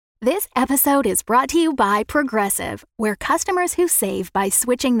This episode is brought to you by Progressive, where customers who save by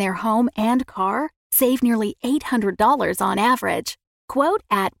switching their home and car save nearly $800 on average. Quote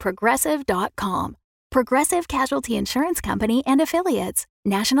at Progressive.com. Progressive Casualty Insurance Company and Affiliates.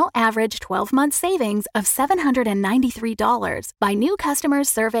 National average 12-month savings of $793 by new customers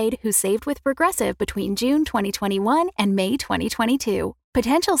surveyed who saved with Progressive between June 2021 and May 2022.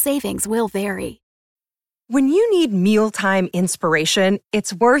 Potential savings will vary. When you need mealtime inspiration,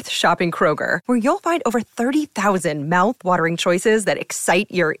 it's worth shopping Kroger, where you'll find over 30,000 mouth-watering choices that excite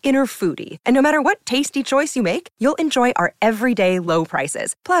your inner foodie. And no matter what tasty choice you make, you'll enjoy our everyday low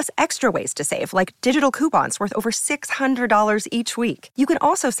prices, plus extra ways to save, like digital coupons worth over $600 each week. You can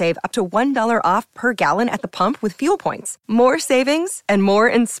also save up to $1 off per gallon at the pump with fuel points. More savings and more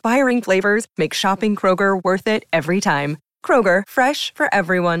inspiring flavors make shopping Kroger worth it every time. Kroger, fresh for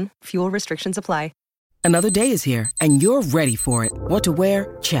everyone. Fuel restrictions apply. Another day is here, and you're ready for it. What to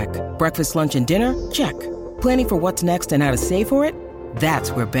wear? Check. Breakfast, lunch, and dinner? Check. Planning for what's next and how to save for it?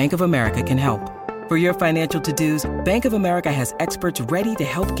 That's where Bank of America can help. For your financial to-dos, Bank of America has experts ready to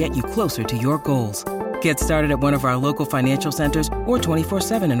help get you closer to your goals. Get started at one of our local financial centers or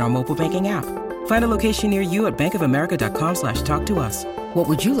 24/7 in our mobile banking app. Find a location near you at bankofamerica.com/talktous. What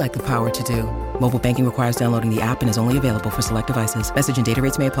would you like the power to do? Mobile banking requires downloading the app and is only available for select devices. Message and data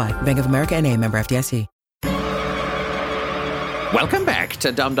rates may apply. Bank of America N.A., member FDIC. Welcome back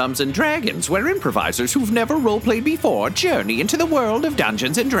to Dum-Dums and Dragons, where improvisers who've never roleplayed before journey into the world of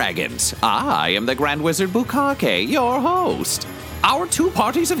Dungeons and Dragons. I am the Grand Wizard Bukake, your host. Our two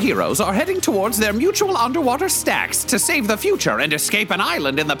parties of heroes are heading towards their mutual underwater stacks to save the future and escape an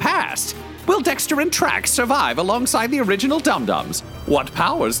island in the past. Will Dexter and Trax survive alongside the original Dum-Dums? What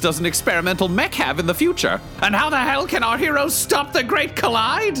powers does an experimental mech have in the future? And how the hell can our heroes stop the Great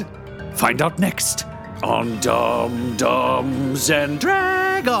Collide? Find out next on Dum-Dums and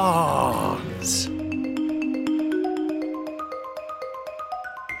Dragons.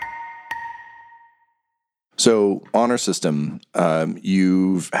 So, Honor System,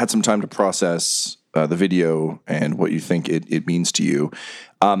 you've had some time to process the video and what you think it means to you.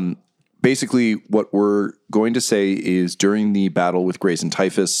 Basically, what we're going to say is during the battle with Grace and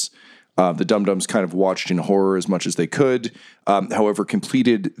Typhus, the Dum-Dums kind of watched in horror as much as they could, however,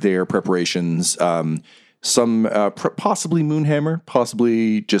 completed their preparations. Some possibly Moonhammer,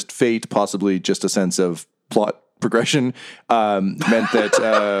 possibly just fate, possibly just a sense of plot progression, meant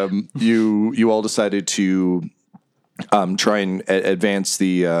that you all decided to try and advance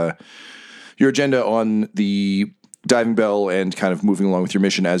your agenda on the diving bell and kind of moving along with your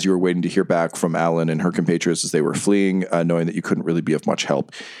mission as you were waiting to hear back from Alan and her compatriots as they were fleeing, knowing that you couldn't really be of much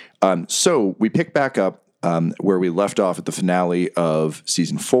help. So we pick back up where we left off at the finale of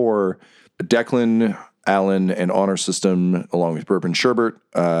Season 4. Declan, Alan, and Honor System, along with Bourbon Sherbert,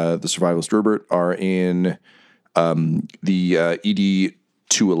 the survivalist Rupert, are in the ED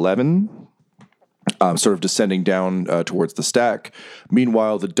 211, sort of descending down towards the stack.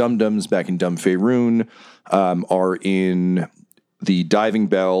 Meanwhile, the Dum-Dums back in Dum Faerun are in the diving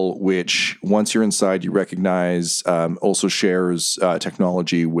bell, which once you're inside, you recognize also shares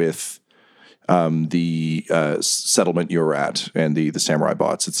technology with the settlement you're at and the samurai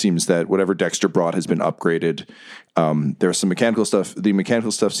bots. It seems that whatever Dexter brought has been upgraded. There's some mechanical stuff. The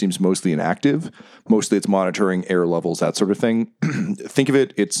mechanical stuff seems mostly inactive. Mostly it's monitoring air levels, that sort of thing. Think of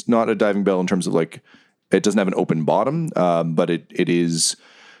it, it's not a diving bell in terms of like, it doesn't have an open bottom, but it is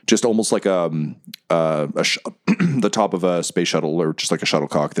just almost like the top of a space shuttle or just like a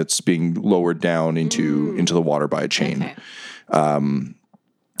shuttlecock that's being lowered down into the water by a chain. Okay.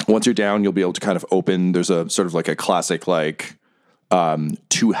 Once you're down, you'll be able to kind of open. There's a sort of like a classic like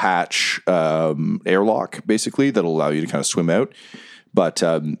two hatch airlock basically that'll allow you to kind of swim out. But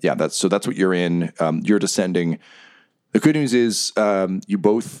that's what you're in. You're descending. The good news is you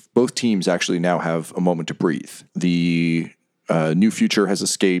both teams actually now have a moment to breathe. The New Future has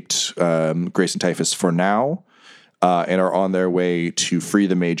escaped Grace and Typhus for now and are on their way to free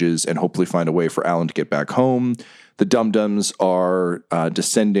the mages and hopefully find a way for Alan to get back home. The Dum-Dums are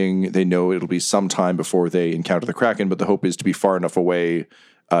descending. They know it'll be some time before they encounter the Kraken, but the hope is to be far enough away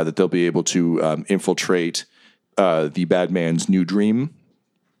that they'll be able to infiltrate the bad man's new dream.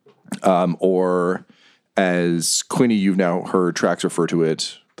 Or as Quinny, you've now heard Trax refer to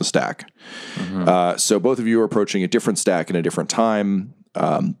it, the stack. Mm-hmm. So both of you are approaching a different stack in a different time.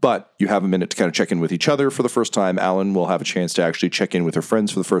 But you have a minute to kind of check in with each other for the first time. Alan will have a chance to actually check in with her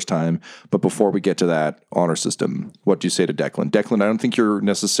friends for the first time. But before we get to that, Honor System, what do you say to Declan? Declan, I don't think you're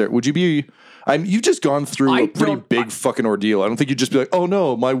necessary. Would you be... you've just gone through a pretty big fucking ordeal. I don't think you'd just be like, oh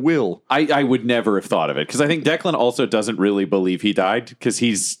no, my will. I would never have thought of it. Because I think Declan also doesn't really believe he died. Because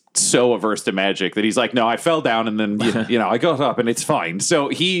he's so averse to magic that he's like, no, I fell down and then, I got up and it's fine. So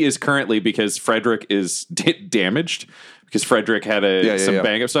he is currently, because Frederick is damaged, because Frederick had some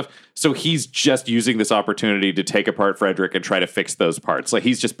bang up stuff. So he's just using this opportunity to take apart Frederick and try to fix those parts. Like,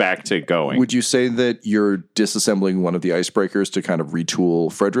 he's just back to going. Would you say that you're disassembling one of the icebreakers to kind of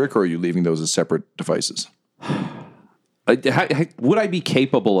retool Frederick, or are you leaving those as separate devices? Would I be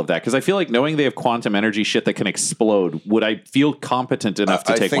capable of that? Because I feel like knowing they have quantum energy shit that can explode, would I feel competent enough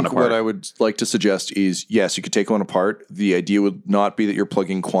to take one apart? I think what I would like to suggest is, yes, you could take one apart. The idea would not be that you're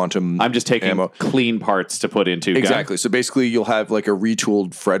plugging quantum I'm just taking ammo. Clean parts to put into Exactly. gun. So basically you'll have like a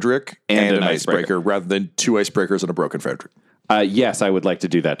retooled Frederick and an icebreaker rather than two icebreakers and a broken Frederick. Yes, I would like to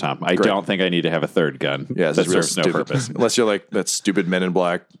do that, Tom. I don't think I need to have a third gun. Yeah, that serves no purpose. Unless you're like that stupid Men in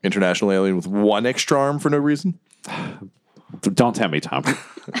Black international alien with one extra arm for no reason. Don't tempt me, Tom.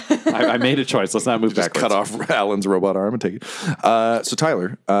 I made a choice. Let's not move just backwards. Cut off Alan's robot arm and take it. So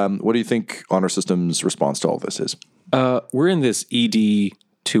Tyler, what do you think Honor Systems' response to all this is? We're in this ED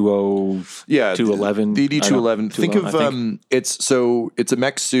 211. The ED 211. Think of it's a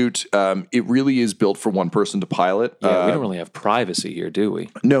mech suit. It really is built for one person to pilot. Yeah, we don't really have privacy here, do we?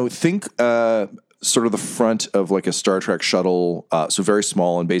 No, think sort of the front of like a Star Trek shuttle. So very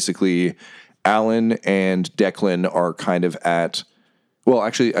small, and basically Alan and Declan are kind of at. Well,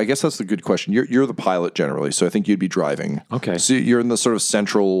 actually, I guess that's the good question. You're the pilot generally, so I think you'd be driving. Okay. So you're in the sort of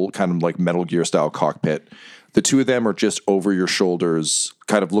central kind of like Metal Gear style cockpit. The two of them are just over your shoulders,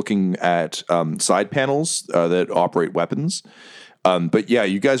 kind of looking at side panels that operate weapons. But yeah,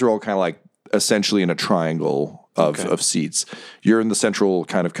 you guys are all kind of like essentially in a triangle of seats. You're in the central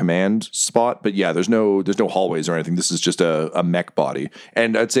kind of command spot, but yeah, there's no hallways or anything. This is just a mech body.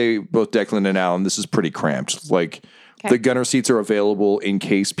 And I'd say both Declan and Alan, this is pretty cramped. Like the gunner seats are available in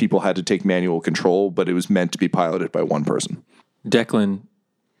case people had to take manual control, but it was meant to be piloted by one person. Declan,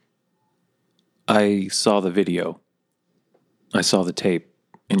 I saw the video. I saw the tape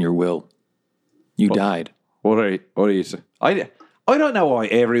in your will. You died. What are you saying? I don't know why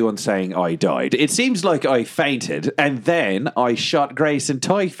everyone's saying I died. It seems like I fainted and then I shot Grace and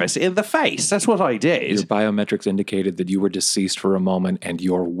Typhus in the face. That's what I did. Your biometrics indicated that you were deceased for a moment and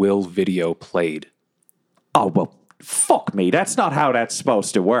your will video played. Oh, well, fuck me. That's not how that's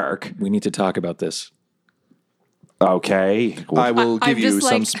supposed to work. We need to talk about this. Okay. I will give you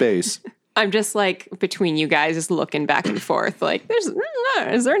some space. I'm just like between you guys, just looking back and forth. Like,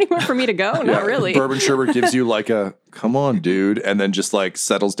 is there anywhere for me to go? Not really. Bourbon Sherbert gives you like a come on, dude, and then just like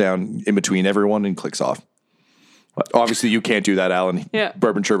settles down in between everyone and clicks off. Obviously, you can't do that, Alan. Yeah.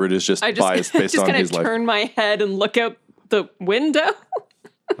 Bourbon Sherbert is just biased based on his life. Just turn my head and look out the window.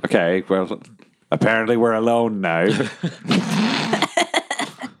 Okay, well, apparently we're alone now.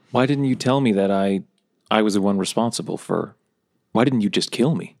 Why didn't you tell me that I was the one responsible for? Why didn't you just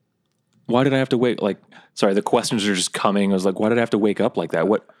kill me? Why did I have to wait? Like, sorry, the questions are just coming. I was like, why did I have to wake up like that?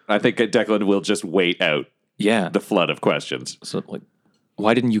 What? I think Declan will just wait out. Yeah, the flood of questions. So, like,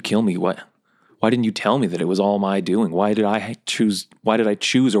 why didn't you kill me? Why didn't you tell me that it was all my doing? Why did I choose,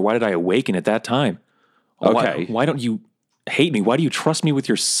 or why did I awaken at that time? Okay. Why don't you hate me? Why do you trust me with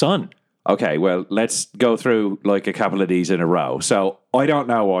your son? Okay, well, let's go through like a couple of these in a row. So I don't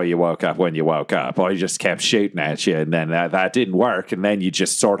know why you woke up when you woke up. I just kept shooting at you, and then that didn't work, and then you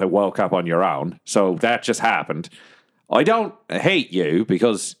just sort of woke up on your own. So that just happened. I don't hate you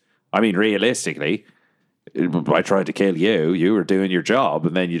because, I mean, realistically, I tried to kill you. You were doing your job,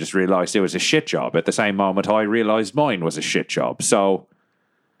 and then you just realized it was a shit job. At the same moment, I realized mine was a shit job. So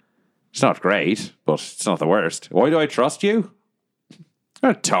it's not great, but it's not the worst. Why do I trust you?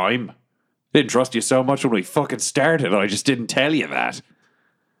 At time. Didn't trust you so much when we fucking started. I just didn't tell you that.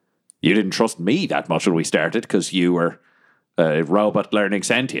 You didn't trust me that much when we started because you were a robot learning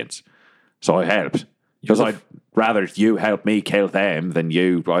sentience. So I helped. Because I'd rather you help me kill them than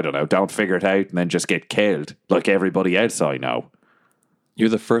you, I don't know, don't figure it out and then just get killed like everybody else I know. You're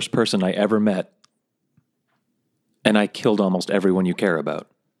the first person I ever met. And I killed almost everyone you care about.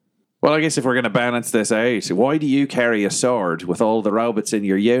 Well, I guess if we're going to balance this out, why do you carry a sword with all the robots in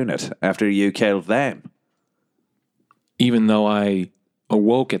your unit after you killed them? Even though I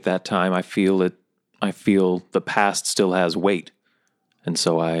awoke at that time, I feel the past still has weight. And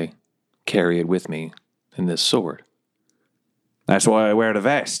so I carry it with me in this sword. That's why I wear the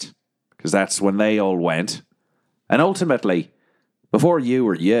vest. Because that's when they all went. And ultimately, before you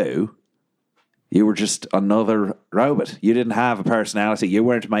were you were just another robot. You didn't have a personality. You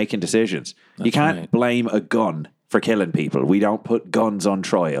weren't making decisions. That's you can't right. blame a gun for killing people. We don't put guns on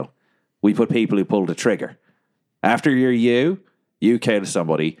trial. We put people who pull the trigger. After you kill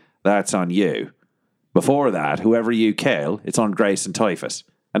somebody, that's on you. Before that, whoever you kill, it's on Grace and Typhus.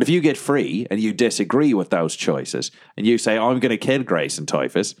 And if you get free and you disagree with those choices and you say, I'm going to kill Grace and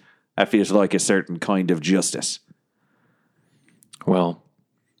Typhus, that feels like a certain kind of justice. Well,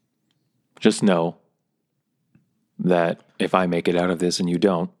 just know that if I make it out of this and you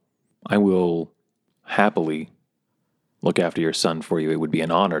don't, I will happily look after your son for you. It would be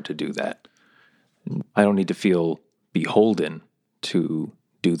an honor to do that. I don't need to feel beholden to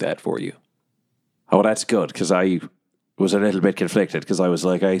do that for you. Oh, that's good, because I was a little bit conflicted, because I was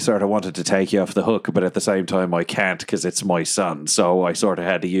like, I sort of wanted to take you off the hook, but at the same time I can't because it's my son. So I sort of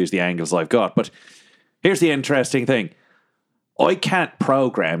had to use the angles I've got. But here's the interesting thing. I can't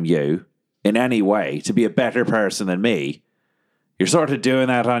program you in any way to be a better person than me. You're sort of doing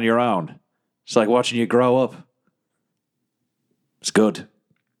that on your own. It's like watching you grow up. It's good.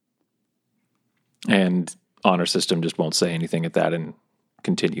 And honor system just won't say anything at that and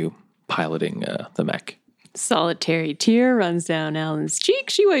continue piloting the mech. Solitary tear runs down Alan's cheek.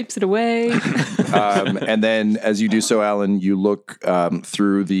 She wipes it away. And then as you do so, Alan, you look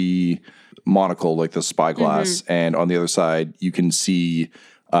through the monocle, like the spyglass, and on the other side, you can see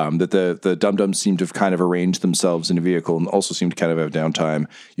that the dum-dums seem to have kind of arranged themselves in a vehicle and also seem to kind of have downtime.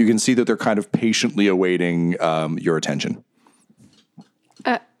 You can see that they're kind of patiently awaiting your attention.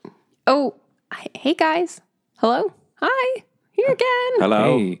 Hey guys. Hello. Hi. Here again.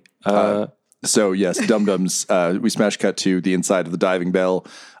 Hello. Hey, So yes, dum-dums, we smash cut to the inside of the diving bell.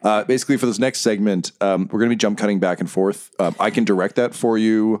 Basically for this next segment, we're going to be jump cutting back and forth. I can direct that for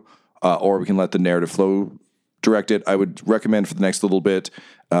you, or we can let the narrative flow direct it. I would recommend for the next little bit,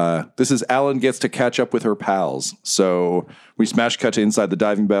 this is Alan gets to catch up with her pals. So we smash cut to inside the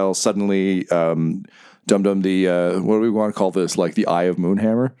diving bell. Suddenly, Dum-Dum, the, what do we want to call this? Like the Eye of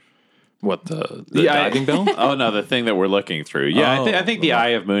Moonhammer? what, the diving bell? Oh, no, the thing that we're looking through. Yeah, I think the Eye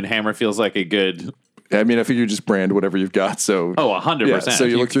of Moonhammer feels like a good... I mean, I think you just brand whatever you've got. So 100%. Yeah, so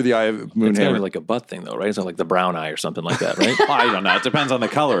you look through the Eye of It's gotta be Moonhammer. like a butt thing, though, right? It's not like the brown eye or something like that, right? I don't know. It depends on the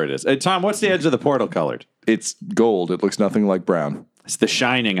color it is. Tom, what's the edge of the portal colored? It's gold. It looks nothing like brown. It's the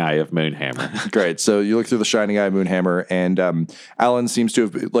shining eye of Moonhammer. Great. So you look through the shining eye of Moonhammer, and Alan seems to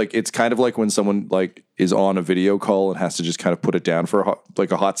have, like, it's kind of like when someone like is on a video call and has to just kind of put it down for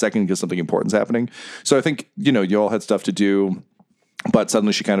a hot second because something important's happening. So I think, you all had stuff to do, but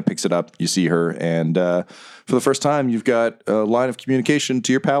suddenly she kind of picks it up. You see her, and for the first time, you've got a line of communication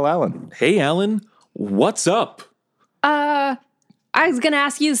to your pal Alan. Hey, Alan, what's up? I was gonna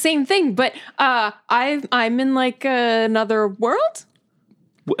ask you the same thing, but I'm in like another world.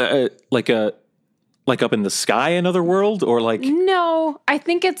 Like up in the sky, another world, or like? No, I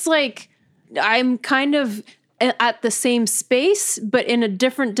think it's like I'm kind of at the same space, but in a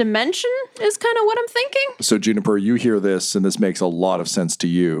different dimension is kind of what I'm thinking. So Juniper, you hear this, and this makes a lot of sense to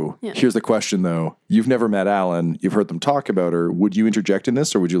you. Yeah. Here's the question, though. You've never met Alan. You've heard them talk about her. Would you interject in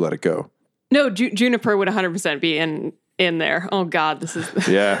this, or would you let it go? No, Juniper would 100% be in there. Oh God, this is...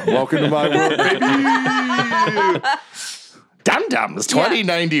 Yeah, welcome to my world, baby. Dum-dums,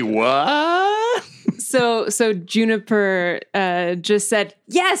 2090, what? So Juniper just said,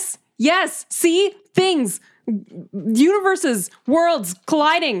 yes, see? Things, universes, worlds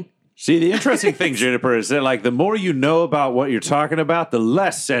colliding. See, the interesting thing, Juniper, is that like the more you know about what you're talking about, the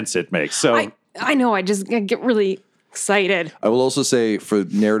less sense it makes. So I know, I just get really excited. I will also say, for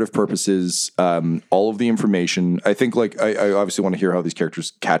narrative purposes, all of the information, I think, like, I obviously want to hear how these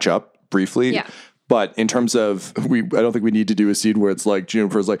characters catch up briefly. Yeah. But in terms of, I don't think we need to do a scene where it's like,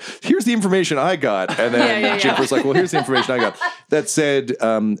 Juniper's like, here's the information I got. And then Juniper's like, well, here's the information I got. That said,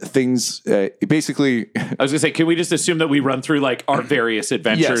 things, basically... I was going to say, can we just assume that we run through like our various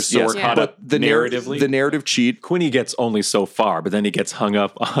adventures so we're caught up narratively? The narrative cheat... Quinny gets only so far, but then he gets hung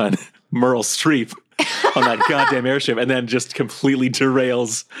up on Meryl Streep on that goddamn airship, and then just completely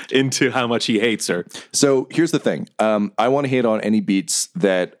derails into how much he hates her. So here's the thing. I want to hit on any beats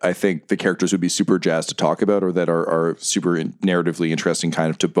that I think the characters would be super jazzed to talk about, or that are super narratively interesting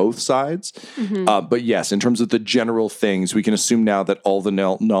kind of to both sides. Mm-hmm. But yes, in terms of the general things, we can assume now that all the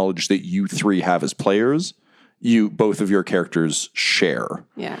knowledge that you three have as players, both of your characters share.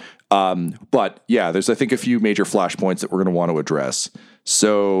 Yeah. But yeah, there's, I think, a few major flashpoints that we're going to want to address.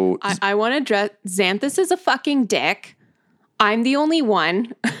 So I want to address, Xanthus is a fucking dick. I'm the only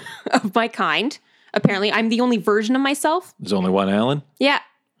one of my kind. Apparently, I'm the only version of myself. There's only one Alan? Yeah.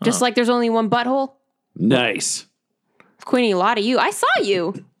 Just like there's only one butthole. Nice. Quinny, a lot of you. I saw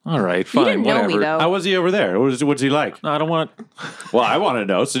you. All right, fine, You didn't know whatever. me, though. How was he over there? What's he like? No, I don't want... Well, I want to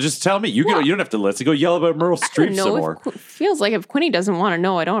know, so just tell me. You don't have to listen. Go yell about Meryl I Streep don't some know. more. Feels like if Quinny doesn't want to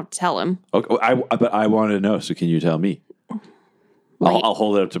know, I don't have to tell him. Okay, but I want to know, so can you tell me? I'll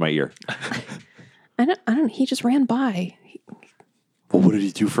hold it up to my ear. I don't. He just ran by. Well, what did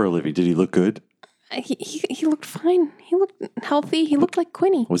he do for a living? Did he look good? He looked fine. He looked healthy. He looked like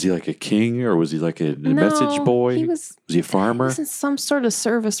Quinny. Was he like a king or was he like a message boy? Was he a farmer? He was in some sort of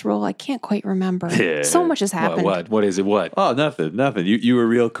service role. I can't quite remember. So much has happened. What is it? What? Oh, nothing. You were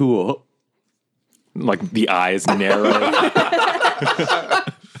real cool. Like the eyes narrow.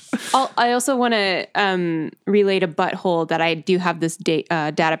 I also want to relate a butthole that I do have this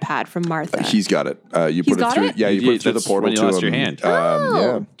data pad from Martha. He's got it. You put it through. It? Yeah, you put it through the portal when you to lost him. your hand.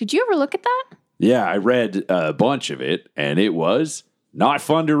 Yeah. Did you ever look at that? Yeah, I read a bunch of it, and it was not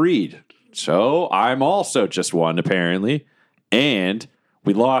fun to read. So I'm also just one, apparently. And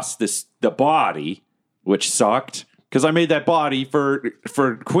we lost the body, which sucked, because I made that body for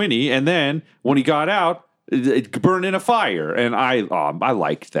Quinny, and then when he got out, it burned in a fire, and I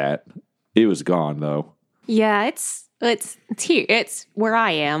liked that. It was gone, though. Yeah, it's here. It's where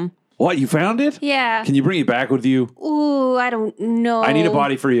I am. What, you found it? Yeah. Can you bring it back with you? Ooh, I don't know. I need a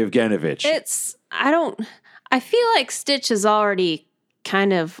body for Yevgenovich. I feel like Stitch is already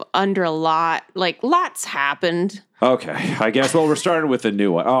kind of under a lot. Like, lots happened. Okay, I guess, we're starting with a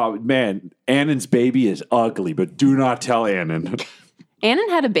new one. Oh, man, Annan's baby is ugly, but do not tell Annan. Annan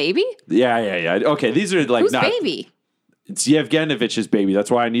had a baby? Yeah. Okay, these are like Whose baby? It's Yevgenovich's baby.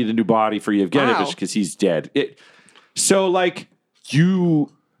 That's why I need a new body for Yevgenovich, because he's dead. So, like,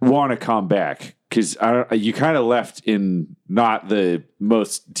 you want to come back because you kind of left in not the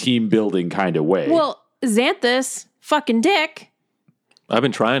most team building kind of way. Well, Xanthus, fucking dick. I've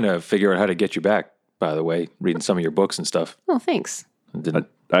been trying to figure out how to get you back, by the way, reading some of your books and stuff. Oh, thanks.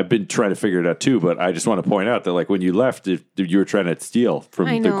 I've been trying to figure it out too, but I just want to point out that, like, when you left, you were trying to steal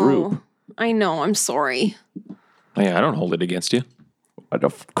from the group. I know. I'm sorry. Yeah, I don't hold it against you.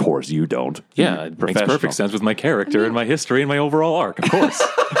 Of course you don't. Yeah, it makes perfect sense with my character and my history and my overall arc, of course.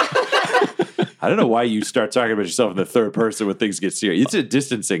 I don't know why you start talking about yourself in the third person when things get serious. It's a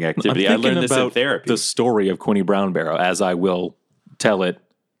distancing activity. I learned this in therapy. The story of Quinny Brownbarrow, as I will tell it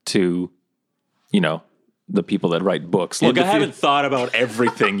to, the people that write books. Look, I haven't thought about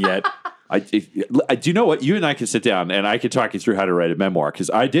everything yet. I do you know what? You and I can sit down and I can talk you through how to write a memoir because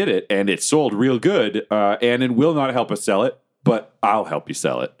I did it and it sold real good. Annan will not help us sell it, but I'll help you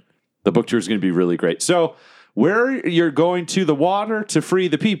sell it. The book tour is going to be really great. So where you're going to the water to free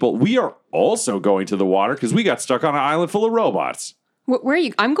the people, we are also going to the water because we got stuck on an island full of robots. Where are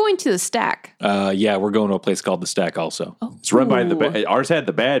you? I'm going to the Stack. Yeah, we're going to a place called the Stack also. Oh. It's run by ours had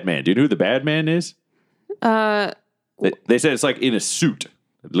the Bad Man. Do you know who the Bad Man is? They said it's like in a suit.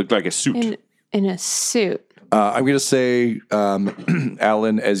 It looked like a suit. In a suit. I'm going to say,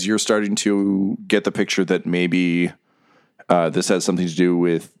 Alan, as you're starting to get the picture that maybe this has something to do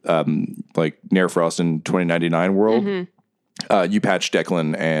with like Nair Frost in 2099 world, you patch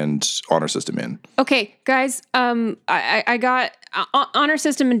Declan and Honor System in. Okay, guys. I got Honor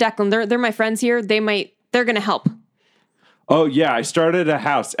System and Declan. They're my friends here. They're going to help. Oh yeah, I started a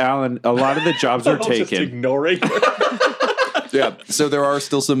house, Alan. A lot of the jobs are taken. Just ignoring. Yeah, so there are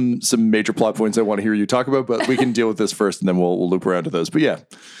still some major plot points I want to hear you talk about, but we can deal with this first, and then we'll loop around to those. But yeah.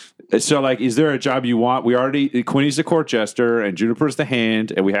 So, like, is there a job you want? Quinny's the court jester, and Juniper's the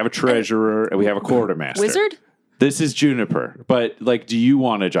hand, and we have a treasurer, and we have a quartermaster. Wizard? This is Juniper. But, like, do you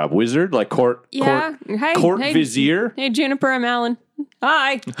want a job? Wizard? Like, court vizier? Hey, Juniper, I'm Alan.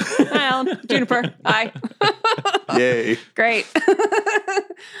 Hi. Hi, Alan. Juniper. Hi. Yay. Great.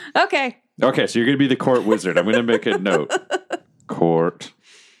 Okay. Okay, so you're going to be the court wizard. I'm going to make a note. Court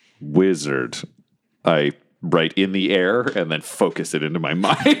wizard. I write in the air and then focus it into my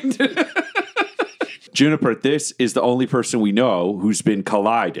mind. Juniper, this is the only person we know who's been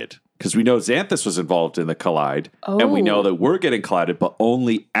collided. Because we know Xanthus was involved in the collide. Oh. And we know that we're getting collided, but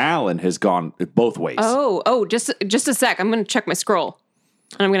only Alan has gone both ways. Oh, just a sec. I'm going to check my scroll.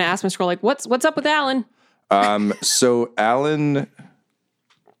 And I'm going to ask my scroll, like, what's up with Alan? So Alan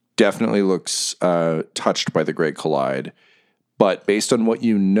definitely looks touched by the Great Collide. But based on what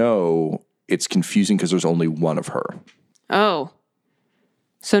you know, it's confusing because there's only one of her. Oh.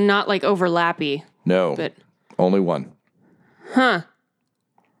 So not like overlappy. No. But only one. Huh.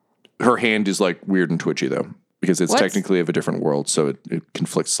 Her hand is like weird and twitchy though, because it's technically of a different world, so it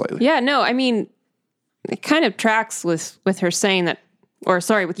conflicts slightly. Yeah, no, I mean, it kind of tracks with her saying that,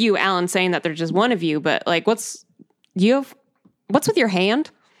 with you, Alan, saying that there's just one of you, but like, what's with your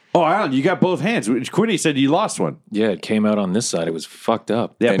hand? Oh, Alan, you got both hands. Quinny said you lost one. Yeah, it came out on this side. It was fucked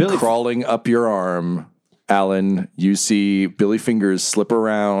up. Yeah, and crawling up your arm, Alan, you see Billy Fingers slip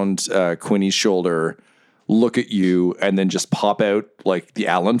around Quinny's shoulder, look at you, and then just pop out like the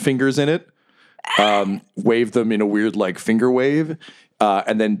Alan fingers in it. Wave them in a weird like finger wave.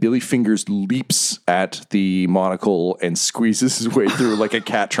 And then Billy Fingers leaps at the monocle and squeezes his way through like a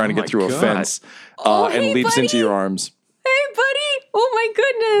cat trying to get through a fence and hey, leaps buddy. into your arms. Hey, buddy. Oh, my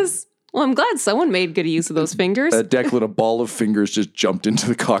goodness. Well, I'm glad someone made good use of those fingers. Declan, a ball of fingers just jumped into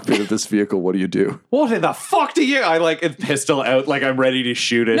the cockpit of this vehicle. What do you do? What in the fuck do you? I like a pistol out like I'm ready to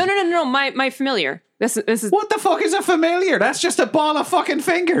shoot it. No. My familiar. This is. What the fuck is a familiar? That's just a ball of fucking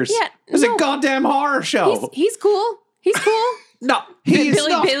fingers. Yeah, It's no. a goddamn horror show. He's cool. He's cool. No, he is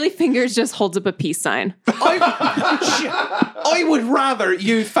not. Billy Fingers just holds up a peace sign. I would rather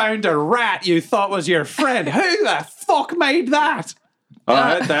you found a rat you thought was your friend. Who the fuck made that?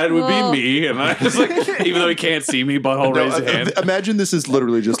 That would be me. And I was like, even though he can't see me, but I'll raise a hand. Imagine this is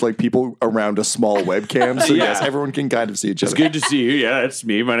literally just like people around a small webcam. So yes, everyone can kind of see each other. It's good to see you. Yeah, that's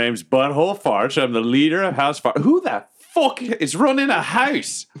me. My name's Butthole Farts. I'm the leader of House Fart. Who the fuck is running a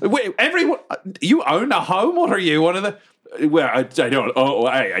house? Wait, everyone, you own a home? What are you? One of the... Well, I don't. Oh,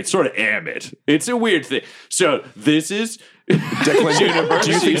 I sort of am it. It's a weird thing. So this is Declan,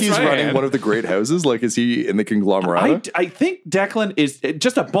 do you think he's running one of the great houses? Like, is he in the conglomerate? I think Declan is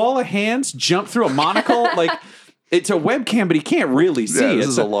just a ball of hands jump through a monocle. Like, it's a webcam, but he can't really see it. This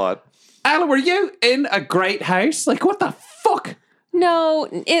is a lot. Alan, were you in a great house? Like, what the fuck? No,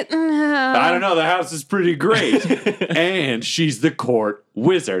 I don't know. The house is pretty great. And she's the court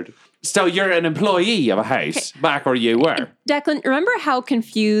wizard. So you're an employee of a house back where you were. Declan, remember how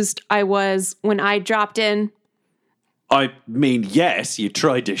confused I was when I dropped in? I mean, yes, you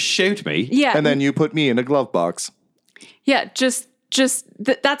tried to shoot me. Yeah. And then you put me in a glove box. Yeah,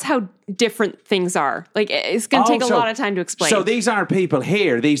 that's how different things are. Like, it's going to take a lot of time to explain. So these aren't people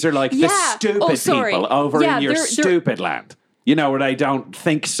here. These are like the stupid people over in your stupid land. You know, where they don't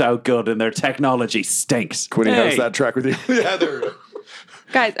think so good and their technology stinks. Quinny, how's that track with you? Yeah, there.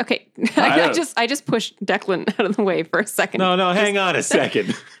 Guys, okay. I just pushed Declan out of the way for a second. No, hang on a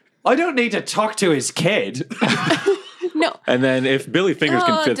second. I don't need to talk to his kid. No. And then if Billy Fingers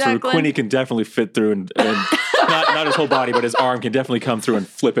can fit through, Declan. Quinny can definitely fit through and not his whole body, but his arm can definitely come through and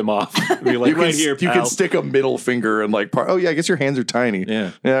flip him off. Be like, right here, pal. You can stick a middle finger and like, oh yeah, I guess your hands are tiny.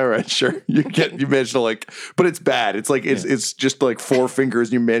 Yeah. All right, sure. You managed to like, but it's bad. It's like, it's just like 4 fingers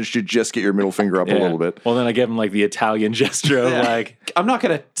and you managed to just get your middle finger up a little bit. Well, then I give him like the Italian gesture of like, I'm not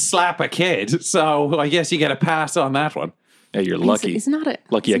going to slap a kid, so I guess you get a pass on that one. hey, you're lucky. He's not a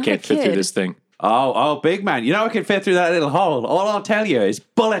lucky I can't fit through this thing. Oh, big man. You know I can fit through that little hole. All I'll tell you is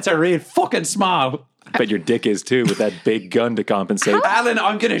bullets are real fucking small. I bet your dick is too with that big gun to compensate. Alan,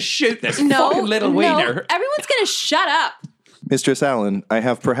 I'm going to shoot this fucking little wiener. Everyone's going to shut up. Mistress Allen, I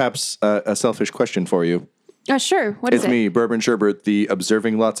have perhaps a selfish question for you. Sure. What is It's me, Bourbon Sherbert, the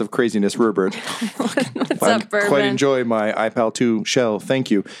observing lots of craziness Rupert. What's up, Bourbon? Quite enjoy my iPal 2 shell. Thank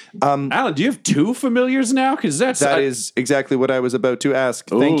you. Alan, do you have 2 familiars now? Because that is exactly what I was about to ask.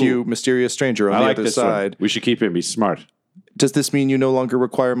 Thank you, mysterious stranger on the other side. We should keep him. He's smart. Does this mean you no longer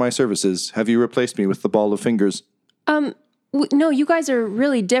require my services? Have you replaced me with the ball of fingers? No, you guys are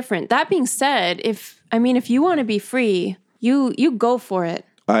really different. That being said, if you want to be free, you go for it.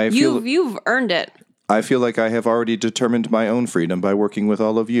 You've earned it. I feel like I have already determined my own freedom by working with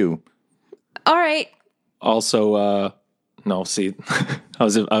all of you. All right. Also, no, see,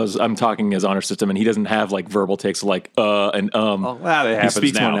 I'm talking his honor system, and he doesn't have like verbal tics like and Oh, well, it happens he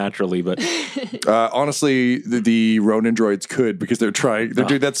speaks now. more naturally, but Honestly, the Ronin droids could because they're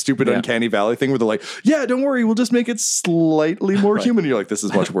doing that stupid uncanny valley thing where they're like, yeah, don't worry, we'll just make it slightly more human. And you're like, this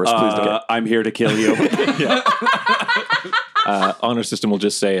is much worse. Please don't. I'm here to kill you. honor system will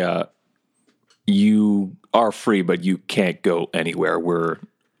just say, you are free, but you can't go anywhere. We're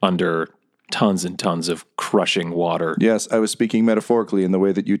under tons and tons of crushing water. Yes, I was speaking metaphorically in the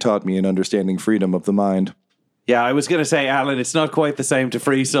way that you taught me in understanding freedom of the mind. Yeah, I was going to say, Alan, it's not quite the same to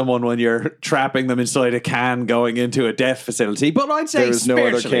free someone when you're trapping them inside a can going into a death facility, but I'd say There is no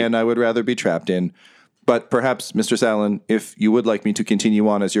other can I would rather be trapped in. But perhaps, Mr. Allen, if you would like me to continue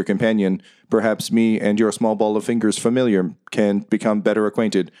on as your companion, perhaps me and your small ball of fingers familiar can become better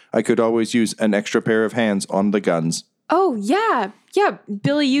acquainted. I could always use an extra pair of hands on the guns. Oh, yeah. Yeah,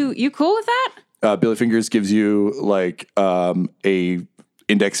 Billy, you cool with that? Billy Fingers gives you like a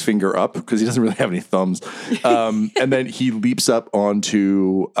index finger up because he doesn't really have any thumbs. And then he leaps up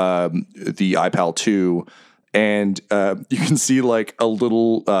onto the iPal 2 and you can see like a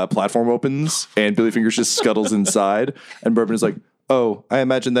little platform opens and Billy Fingers just scuttles inside and Bourbon is like, oh, I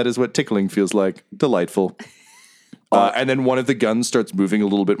imagine that is what tickling feels like. Delightful. And then one of the guns starts moving a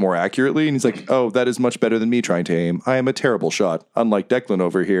little bit more accurately and he's like, oh, that is much better than me trying to aim. I am a terrible shot, unlike Declan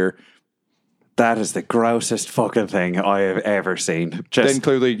over here. That is the grossest fucking thing I have ever seen. Then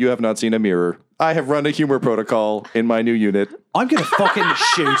clearly you have not seen a mirror. I have run a humor protocol in my new unit. I'm going to fucking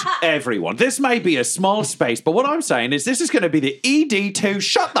shoot everyone. This may be a small space, but what I'm saying is this is going to be the ED2.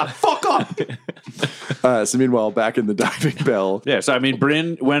 Shut the fuck up. So meanwhile, back in the diving bell. Yeah, so I mean,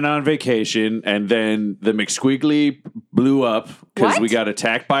 Bryn went on vacation, and then the McSquiggly blew up because we got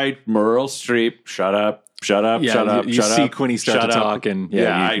attacked by Meryl Streep. Shut up. Shut up, Yeah, shut up, you shut see up. Quinny start shut to up. talk, and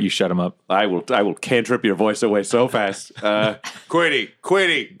you shut him up. I will cantrip your voice away so fast. Quinny.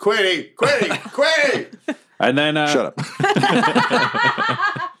 And then... Shut up.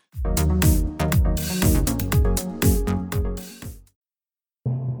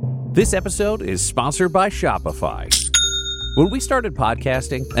 This episode is sponsored by Shopify. When we started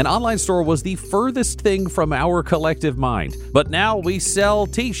podcasting, an online store was the furthest thing from our collective mind. But now we sell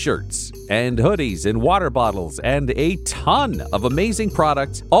t-shirts and hoodies and water bottles and a ton of amazing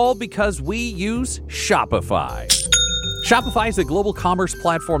products, all because we use Shopify. Shopify is a global commerce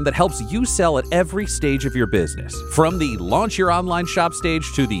platform that helps you sell at every stage of your business. From the launch your online shop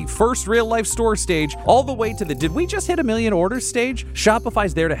stage to the first real-life store stage, all the way to the did we just hit 1 million orders stage?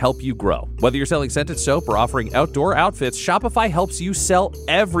 Shopify's there to help you grow. Whether you're selling scented soap or offering outdoor outfits, Shopify helps you sell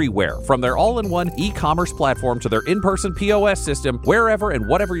everywhere. From their all-in-one e-commerce platform to their in-person POS system, wherever and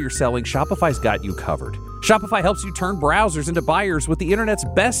whatever you're selling, Shopify's got you covered. Shopify helps you turn browsers into buyers with the internet's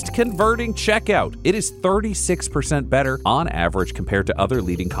best converting checkout. It is 36% better on average compared to other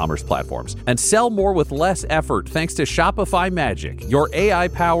leading commerce platforms. And sell more with less effort thanks to Shopify Magic, your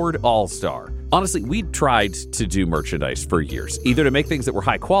AI-powered all-star. Honestly, we tried to do merchandise for years, either to make things that were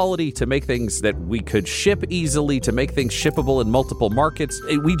high quality, to make things that we could ship easily, to make things shippable in multiple markets.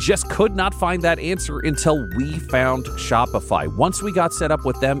 We just could not find that answer until we found Shopify. Once we got set up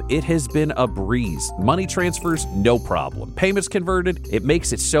with them, it has been a breeze. Money transfers, no problem. Payments converted, it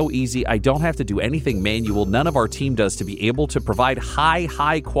makes it so easy. I don't have to do anything manual. None of our team does to be able to provide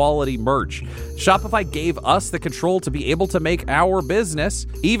high quality merch. Shopify gave us the control to be able to make our business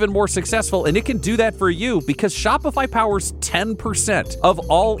even more successful, and it can do that for you because Shopify powers 10% of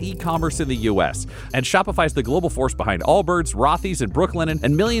all e-commerce in the U.S. And Shopify is the global force behind Allbirds, Rothy's, and Brooklinen,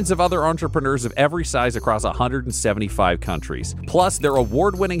 and millions of other entrepreneurs of every size across 175 countries. Plus, their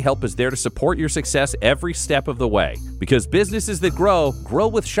award-winning help is there to support your success every step of the way. Because businesses that grow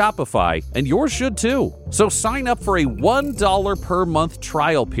with Shopify, and yours should too. So sign up for a $1 per month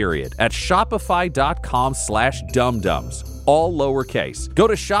trial period at shopify.com/dumdums. All lowercase. Go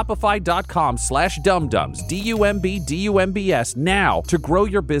to shopify.com/dumdums, DUMBDUMBS now to grow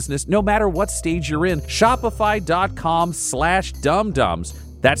your business no matter what stage you're in. Shopify.com/dumdums.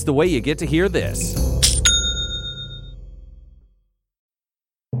 That's the way you get to hear this.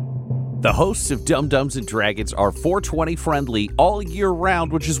 The hosts of Dum Dums and Dragons are 420 friendly all year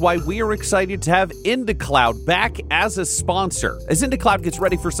round, which is why we are excited to have IndaCloud back as a sponsor. As IndaCloud gets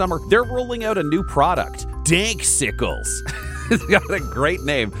ready for summer, they're rolling out a new product, Danksicles. It's got a great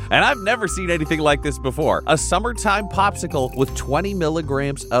name, and I've never seen anything like this before. A summertime popsicle with 20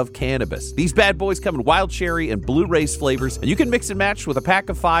 milligrams of cannabis. These bad boys come in wild cherry and blue race flavors, and you can mix and match with a pack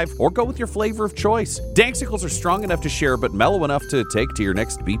of 5 or go with your flavor of choice. Danksicles are strong enough to share, but mellow enough to take to your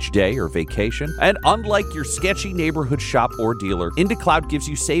next beach day or vacation. And unlike your sketchy neighborhood shop or dealer, IndaCloud gives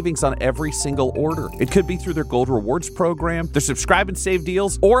you savings on every single order. It could be through their Gold Rewards program, their subscribe and save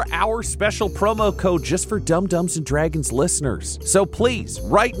deals, or our special promo code just for Dum Dums and Dragons listeners. So please,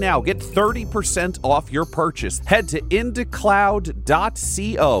 right now, get 30% off your purchase. Head to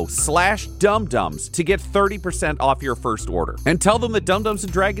indacloud.co/dumdums to get 30% off your first order. And tell them that Dum Dums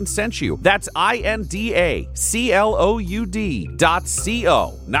and Dragons sent you. That's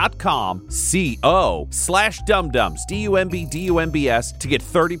INDACLOUD.co, not com, co/dumdums, DUMBDUMBS to get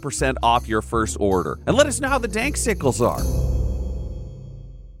 30% off your first order. And let us know how the Danksicles are.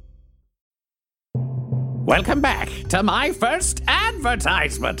 Welcome back to my first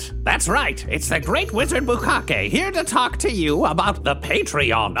advertisement. That's right, it's the Great Wizard Bukake here to talk to you about the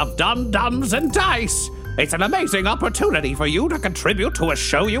Patreon of Dum Dums and Dice. It's an amazing opportunity for you to contribute to a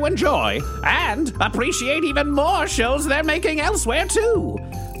show you enjoy and appreciate even more shows they're making elsewhere too.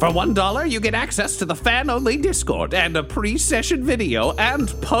 For $1, you get access to the fan-only Discord and a pre-session video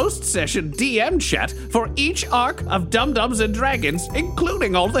and post-session DM chat for each arc of Dum Dums and Dragons,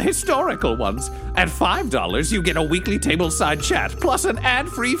 including all the historical ones. At $5, you get a weekly tableside chat, plus an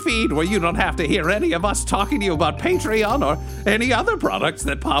ad-free feed where you don't have to hear any of us talking to you about Patreon or any other products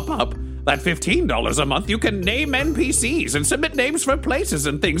that pop up. At $15 a month, you can name NPCs and submit names for places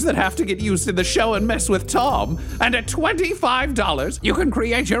and things that have to get used in the show and mess with Tom. And at $25, you can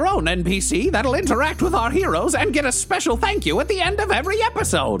create your own NPC that'll interact with our heroes and get a special thank you at the end of every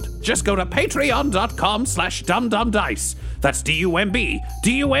episode. Just go to patreon.com/dumdumdice. That's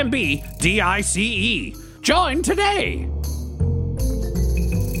DUMBDICE. Join today.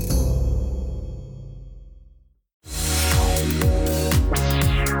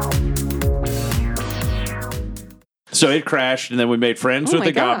 So it crashed, and then we made friends with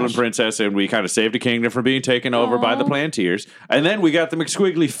the Goblin Princess, and we kind of saved a kingdom from being taken over by the Plantiers. And then we got the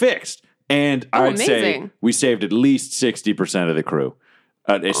McSquiggly fixed. And I'd say we saved at least 60% of the crew,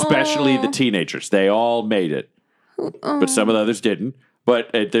 especially the teenagers. They all made it, but some of the others didn't.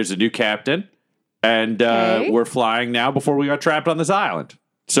 But there's a new captain, and we're flying now before we got trapped on this island.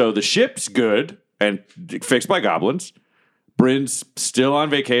 So the ship's good and fixed by goblins. Bryn's still on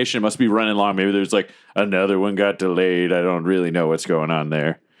vacation. Must be running long. Maybe there's like another one got delayed. I don't really know what's going on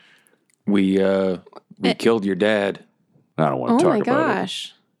there. We killed your dad. I don't want to talk about it. Oh my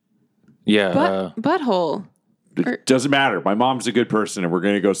gosh. Yeah. Butthole. It doesn't matter. My mom's a good person, and we're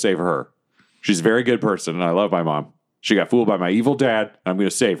going to go save her. She's a very good person, and I love my mom. She got fooled by my evil dad, and I'm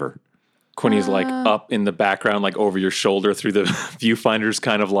going to save her. Quinny's like up in the background, like over your shoulder through the viewfinders,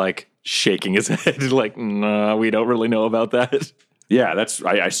 kind of like shaking his head, like, nah, we don't really know about that. Yeah,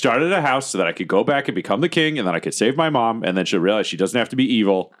 I started a house so that I could go back and become the king, and then I could save my mom, and then she'll realize she doesn't have to be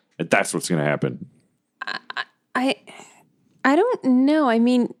evil, and that's what's going to happen. I don't know. I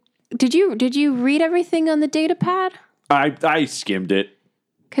mean, did you read everything on the data pad? I skimmed it.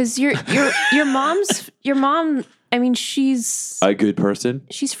 Because your mom. I mean, she's a good person.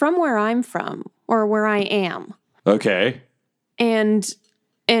 She's from where I'm from, or where I am. Okay. And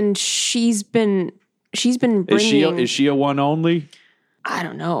she's been bringing. Is she a one only? I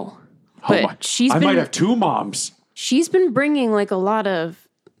don't know. But I might have two moms. She's been bringing like a lot of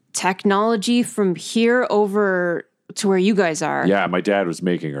technology from here over to where you guys are. Yeah, my dad was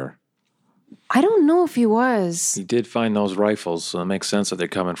making her. I don't know if he was. He did find those rifles, so it makes sense that they're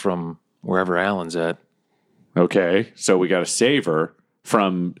coming from wherever Alan's at. Okay, so we got to save her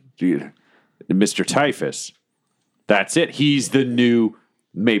from Mr. Typhus. That's it. He's the new.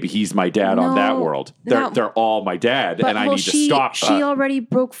 Maybe he's my dad on that world. They're all my dad, and I need to stop. She already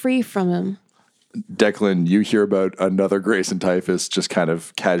broke free from him. Declan, you hear about another Grayson Typhus just kind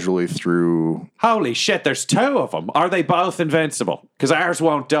of casually through. Holy shit! There's two of them. Are they both invincible? Because ours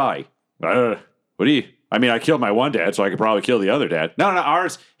won't die. What do you? I mean, I killed my one dad, so I could probably kill the other dad. No,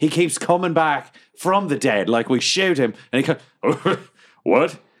 ours, he keeps coming back from the dead. Like, we shoot him, and he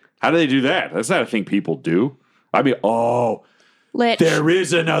what? How do they do that? That's not a thing people do. I mean, Lich. There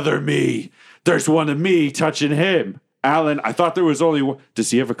is another me. There's one of me touching him. Alan, I thought there was only one.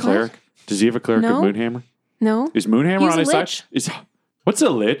 Does he have a cleric? What? Does he have a cleric of Moonhammer? No. Is Moonhammer He's on his lich. side? What's a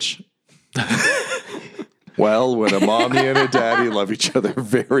lich? Well, when a mommy and a daddy love each other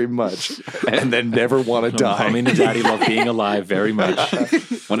very much and then never want to die. Mommy and a daddy love being alive very much.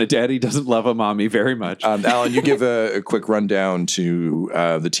 When a daddy doesn't love a mommy very much. Alan, you give a quick rundown to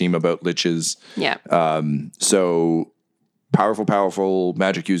the team about liches. Yeah. So powerful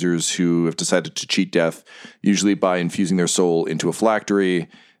magic users who have decided to cheat death, usually by infusing their soul into a phylactery,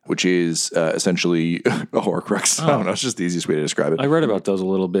 which is essentially a Horcrux. I don't know. It's just the easiest way to describe it. I read about those a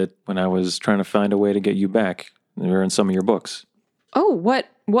little bit when I was trying to find a way to get you back. They were in some of your books. Oh, what?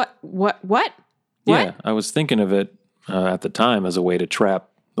 Yeah, I was thinking of it at the time as a way to trap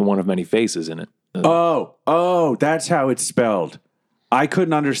the one of many faces in it. Oh, that's how it's spelled. I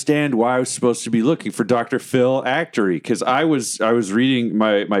couldn't understand why I was supposed to be looking for Dr. Phil Actery, because I was reading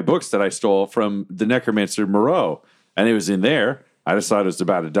my books that I stole from the necromancer Moreau, and it was in there. I just thought it was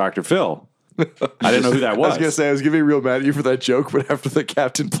about a Dr. Phil. I didn't know who that was. I was going to say, I was going to be real mad at you for that joke, but after the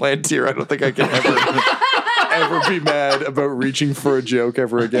Captain Plantier, I don't think I can ever be mad about reaching for a joke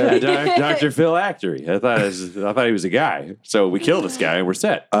ever again. Yeah, Dr. Phil Actery. I thought he was a guy. So we kill this guy and we're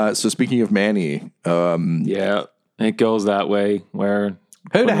set. So speaking of Manny, yeah, it goes that way. Where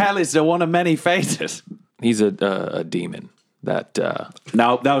who the hell is the one of many faces? He's a demon. That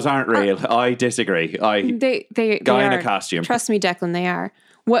no, those aren't real. I disagree. They guy in are. a costume. Trust me, Declan, they are.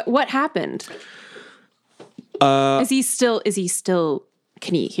 What happened? Is he still?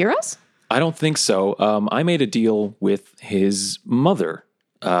 Can he hear us? I don't think so. I made a deal with his mother.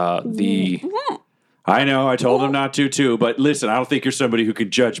 I know. I told him not to too. But listen, I don't think you're somebody who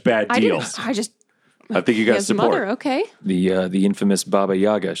can judge bad deals. I think you got His support. mother, okay. The infamous Baba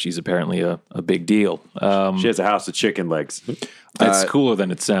Yaga. She's apparently a big deal. She has a house of chicken legs. It's cooler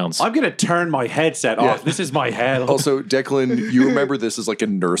than it sounds. I'm going to turn my headset off. This is my hell. Also, Declan, you remember this as like a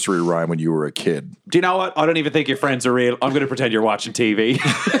nursery rhyme when you were a kid. Do you know what? I don't even think your friends are real. I'm going to pretend you're watching TV.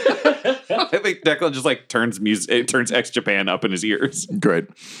 I think Declan just like turns X Japan up in his ears. Great.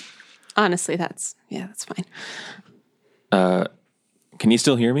 Honestly, that's fine. Can you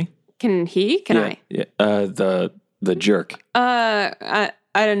still hear me? Can he? Can I? Yeah. The jerk.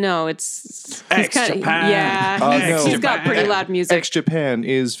 I don't know. He's X kinda- Japan. Yeah. no. He's got pretty loud music. X Japan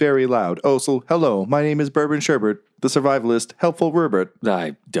is very loud. Oh, so hello, my name is Bourbon Sherbert, the survivalist, helpful Robert.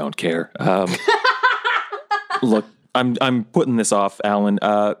 I don't care. Look, I'm putting this off, Alan.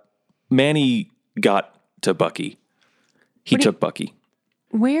 Manny got to Bucky. He took Bucky.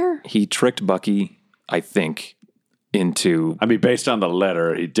 Where? He tricked Bucky, I think, into I mean, based on the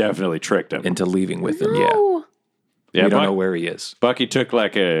letter, he definitely tricked him. leaving with him. Yeah. Oh. Yeah, We don't know where he is. Bucky took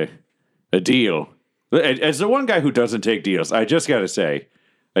like a deal. As the one guy who doesn't take deals, I just got to say,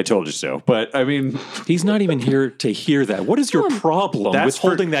 I told you so. But I mean, He's not even here to hear that. What is your problem That's with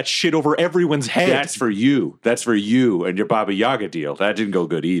holding that shit over everyone's head? that's for you. That's for you and your Baba Yaga deal. That didn't go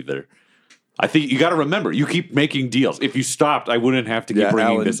good either. I think you got to remember, you keep making deals. If you stopped, I wouldn't have to keep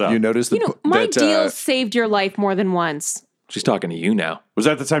bringing Alan, this up. you noticed that, You know, my that deals saved your life more than once. She's talking to you now. Was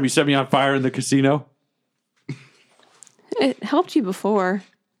that the time you set me on fire in the casino? It helped you before.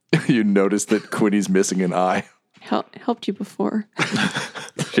 you noticed that Quinny's missing an eye. Helped you before.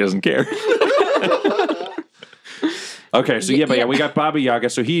 She doesn't care. Okay, so yeah, we got Baba Yaga,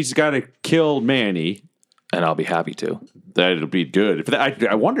 so he's got to kill Manny. And I'll be happy to. That'll be good. If that,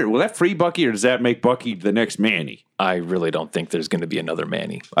 I wonder, will that free Bucky or does that make Bucky the next Manny? I really don't think there's going to be another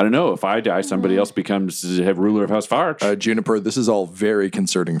Manny. I don't know. If I die, somebody else becomes ruler of House Farch. Juniper, this is all very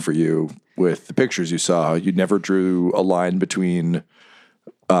concerning for you with the pictures you saw. You never drew a line between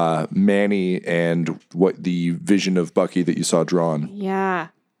Manny and what the vision of Bucky that you saw drawn. Yeah.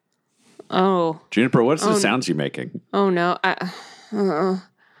 Oh. Juniper, what's the sounds you're making? Oh no.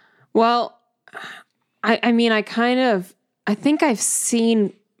 Well, I mean, I think I've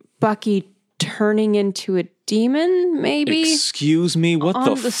seen Bucky turning into a demon, maybe. Excuse me? What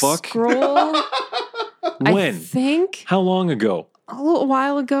on the fuck? Scroll. When? I think How long ago? a little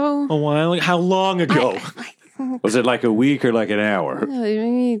while ago. A while ago? How long ago? Was it like a week or like an hour?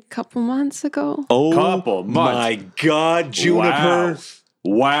 Maybe a couple months ago. Oh, Couple months. my God, Juniper.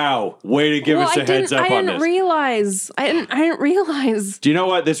 Wow. Way to give us a heads up I on didn't this. realize. I didn't realize. Do you know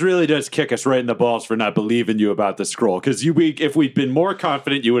what? This really does kick us right in the balls for not believing you about the scroll. Because if we'd been more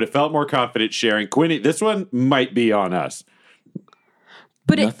confident, you would have felt more confident sharing. Quinny, this one might be on us.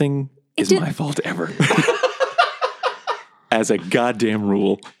 But Nothing is did- my fault ever. As a goddamn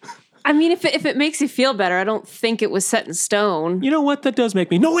rule. I mean, if it makes you feel better, I don't think it was set in stone. You know what? That does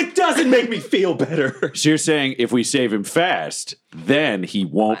make me... No, it doesn't make me feel better. So you're saying if we save him fast, then he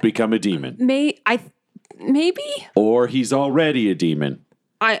won't become a demon. Maybe. Or he's already a demon.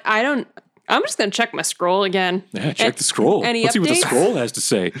 I don't. I'm just gonna check my scroll again. Yeah, check the scroll. Any Let's see what the updates? scroll has to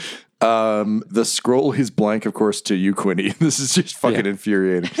say. The scroll is blank, of course, to you, Quinny. This is just fucking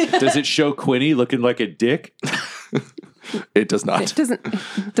infuriating. Does it show Quinny looking like a dick? It does not.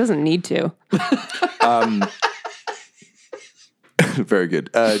 It doesn't need to. Very good.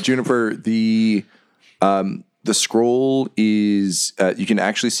 Juniper, the scroll is, you can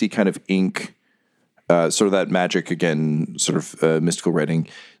actually see kind of ink, sort of that magic, again, sort of mystical writing,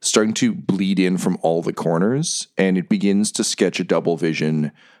 starting to bleed in from all the corners, and it begins to sketch a double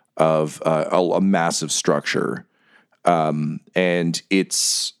vision of a massive structure. And it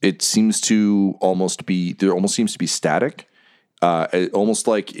seems to almost seems to be static. Almost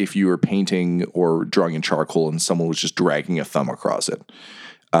like if you were painting or drawing in charcoal and someone was just dragging a thumb across it.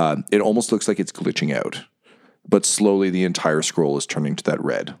 It almost looks like it's glitching out, but slowly the entire scroll is turning to that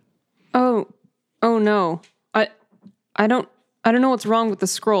red. Oh no. I don't know what's wrong with the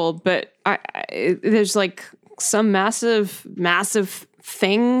scroll, but there's like some massive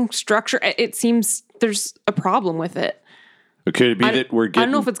thing structure. It seems there's a problem with it. Could it be that we're getting... I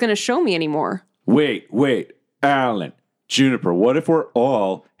don't know if it's going to show me anymore. Wait, Alan, Juniper, what if we're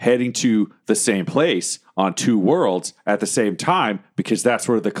all heading to the same place on two worlds at the same time because that's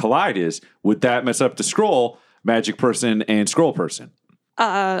where the collide is? Would that mess up the scroll, magic person and scroll person? In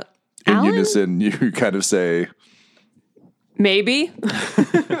Alan? unison, you kind of say, Maybe.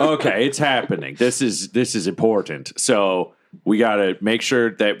 Okay, it's happening. This is important. So we got to make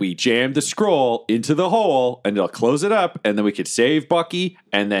sure that we jam the scroll into the hole and they'll close it up and then we could save Bucky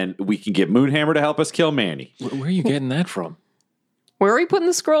and then we can get Moonhammer to help us kill Manny. Where are you getting that from? Where are we putting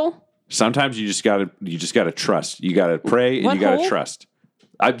the scroll? Sometimes you just gotta trust. You gotta pray and What you gotta hole? trust.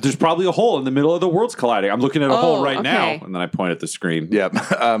 There's probably a hole in the middle of the worlds colliding. I'm looking at a hole right now, okay. and then I point at the screen. Yep.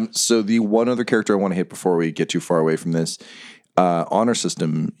 So the one other character I want to hit before we get too far away from this, honor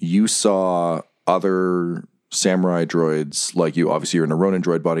system, you saw other samurai droids like you. Obviously, you're in a Ronin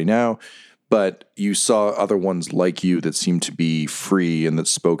droid body now, but you saw other ones like you that seemed to be free and that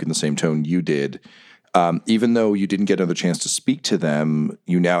spoke in the same tone you did. Even though you didn't get another chance to speak to them,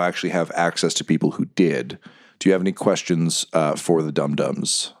 you now actually have access to people who did. Do you have any questions for the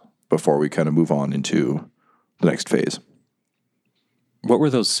dum-dums before we kind of move on into the next phase? What were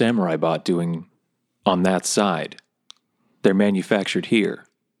those samurai bot doing on that side? They're manufactured here.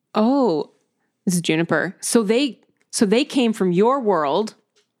 Oh, this is Juniper. So they came from your world.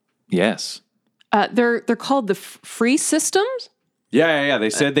 Yes. They're called the free systems. Yeah. They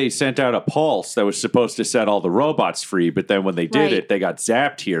said they sent out a pulse that was supposed to set all the robots free, but then when they did Right. it, they got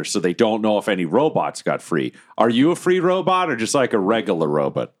zapped here, so they don't know if any robots got free. Are you a free robot or just like a regular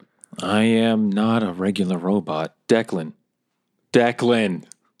robot? I am not a regular robot. Declan.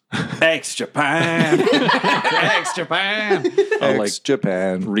 Ex Japan. Ex Japan. I'll,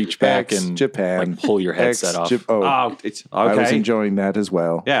 Japan. reach back and Japan. pull your headset off. Oh, it's okay. I was enjoying that as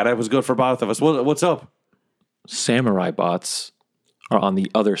well. Yeah, that was good for both of us. What's up? Samurai bots are on the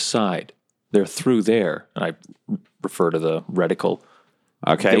other side. They're through there. And I refer to the reticle.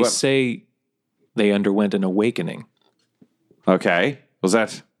 Okay. They say they underwent an awakening. Okay. Was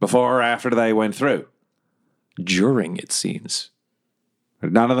that before or after they went through? During, it seems.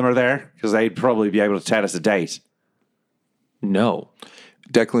 None of them are there? Because they'd probably be able to tell us a date. No.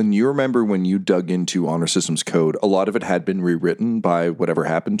 Declan, you remember when you dug into Honor Systems code, a lot of it had been rewritten by whatever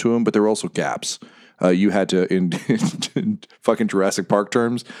happened to him, but there were also gaps. You had to, in fucking Jurassic Park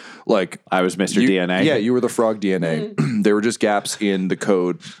terms, like... I was Mr. DNA. Yeah, you were the frog DNA. There were just gaps in the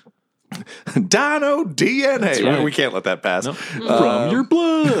code. Dino DNA. right. We can't let that pass. From your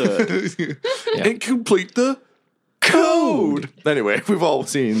blood. And complete the code. Anyway, we've all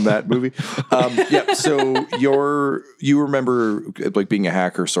seen that movie. So you remember like being a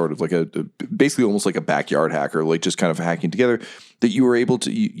hacker, sort of like basically almost like a backyard hacker, like just kind of hacking together, that you were able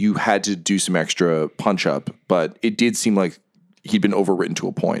to, you had to do some extra punch up, but it did seem like he'd been overwritten to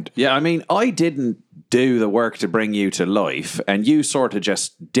a point. Yeah, I mean, I didn't do the work to bring you to life, and you sort of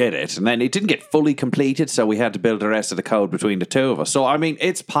just did it, and then it didn't get fully completed, so we had to build the rest of the code between the two of us. So, I mean,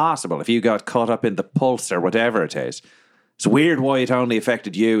 it's possible if you got caught up in the pulse or whatever it is. It's weird why it only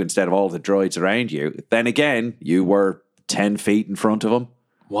affected you instead of all the droids around you. Then again, you were 10 feet in front of them.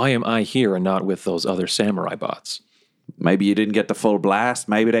 Why am I here and not with those other samurai bots? Maybe you didn't get the full blast.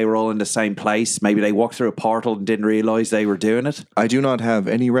 Maybe they were all in the same place. Maybe they walked through a portal and didn't realize they were doing it. I do not have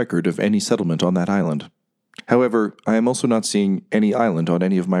any record of any settlement on that island. However, I am also not seeing any island on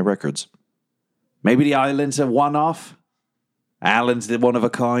any of my records. Maybe the island's a one-off. Alan's the one of a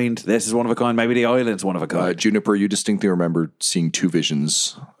kind. This is one of a kind. Maybe the island's one of a kind. Juniper, you distinctly remember seeing two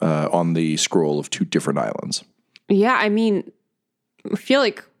visions on the scroll of two different islands. Yeah, I mean, I feel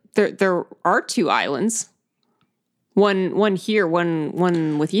like there are two islands. One here,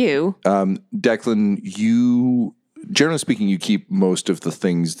 one with you. Declan, you, generally speaking, you keep most of the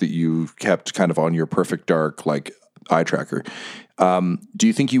things that you kept kind of on your perfect dark, like, eye tracker. Do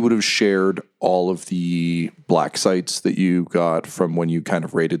you think you would have shared all of the black sites that you got from when you kind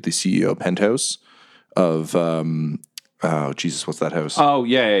of raided the CEO penthouse of, oh, Jesus, what's that house? Oh,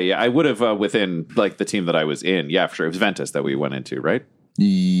 yeah. I would have within, like, the team that I was in. Yeah, for sure. It was Ventus that we went into, right?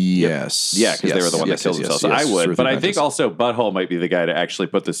 Yes. Yeah, because they were the one that killed themselves. Yes, I would, through but the I think Ventus. also Butthole might be the guy to actually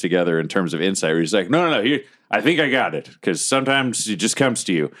put this together in terms of insight. Where he's like, no, here, I think I got it, because sometimes it just comes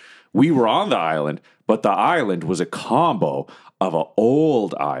to you. We were on the island, but the island was a combo of an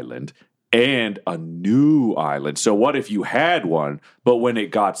old island and a new island. So what if you had one, but when it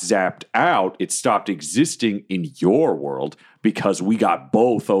got zapped out, it stopped existing in your world because we got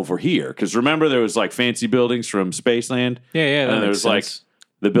both over here? Because remember, there was like fancy buildings from Spaceland? Yeah, that And makes there's like sense.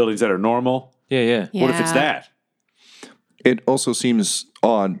 the buildings that are normal. Yeah. Yeah. What if it's that? It also seems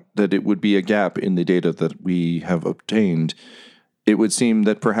odd that it would be a gap in the data that we have obtained. It would seem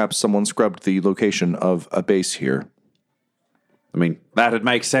that perhaps someone scrubbed the location of a base here. I mean, that'd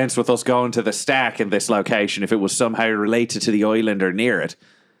make sense with us going to the stack in this location if it was somehow related to the island or near it.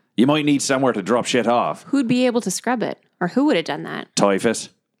 You might need somewhere to drop shit off. Who'd be able to scrub it? Or who would have done that? Typhus.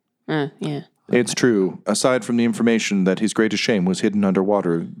 Yeah. It's true. Aside from the information that his greatest shame was hidden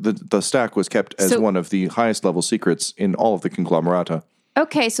underwater, the stack was kept as So- one of the highest level secrets in all of the conglomerata.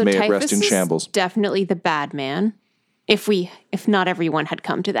 Okay, so May it Typhus rest in is shambles. definitely the bad man. if not everyone had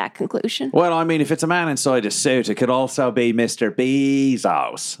come to that conclusion. Well, I mean, if it's a man inside a suit, it could also be Mr.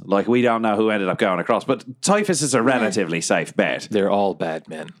 Bezos. Like, we don't know who ended up going across, but Typhus is a relatively safe bet. They're all bad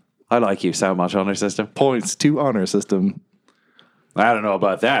men. I like you so much, Honor System. Points to honor system. I don't know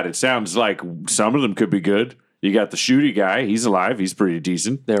about that. It sounds like some of them could be good. You got the shooty guy. He's alive. He's pretty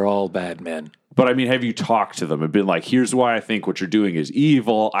decent. They're all bad men. But I mean, have you talked to them and been like, here's why I think what you're doing is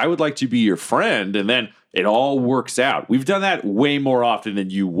evil. I would like to be your friend. And then it all works out. We've done that way more often than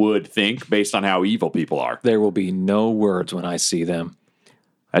you would think based on how evil people are. There will be no words when I see them.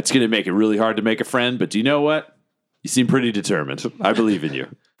 That's going to make it really hard to make a friend. But do you know what? You seem pretty determined. I believe in you.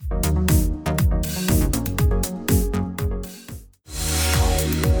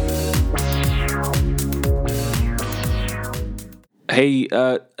 Hey,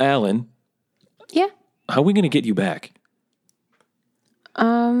 Alan. Yeah. How are we going to get you back?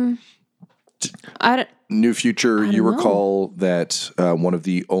 I don't. New Future, you recall that one of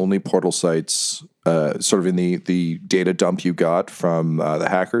the only portal sites, sort of in the data dump you got from the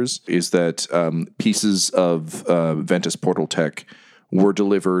hackers, is that pieces of Ventus portal tech were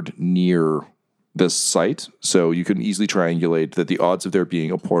delivered near this site. So you can easily triangulate that the odds of there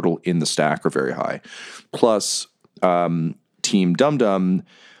being a portal in the stack are very high. Plus, Team Dum Dum,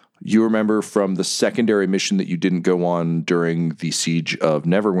 you remember from the secondary mission that you didn't go on during the siege of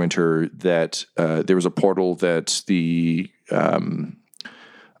Neverwinter that there was a portal that the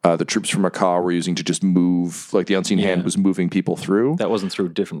troops from Macaw were using to just move, like the unseen hand was moving people through. That wasn't through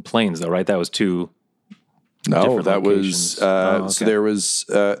different planes, though, right? That was two. No, that locations. was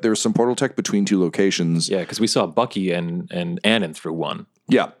so there was some portal tech between two locations. Yeah, because we saw Bucky and Annan through one.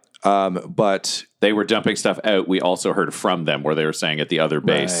 Yeah. But they were dumping stuff out. We also heard from them where they were saying at the other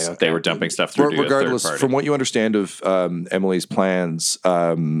base they were dumping stuff through. Regardless, from what you understand of Emily's plans,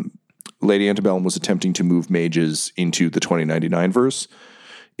 Lady Antebellum was attempting to move mages into the 2099 verse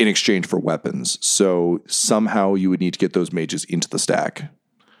in exchange for weapons. So somehow you would need to get those mages into the stack,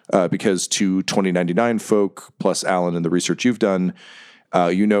 because to 2099 folk plus Alan and the research you've done.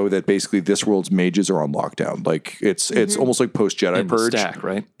 You know that basically this world's mages are on lockdown. Like it's almost like post Jedi Purge. Stack,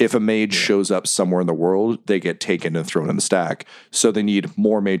 right? If a mage shows up somewhere in the world, they get taken and thrown in the stack. So they need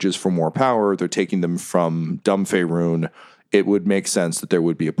more mages for more power. They're taking them from Dumb Faerun. It would make sense that there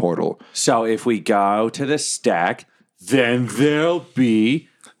would be a portal. So if we go to the stack, then there'll be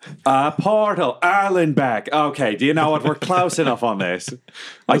a portal. Alan back. Okay, do you know what? We're close enough on this.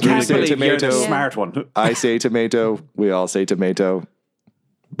 I can't believe you're the smart one. I say tomato. We all say tomato.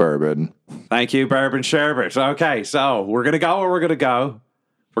 Bourbon. Thank you, Bourbon Sherbet. Okay, so we're going to go where we're going to go.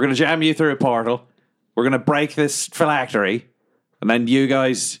 We're going to jam you through a portal. We're going to break this phylactery. And then you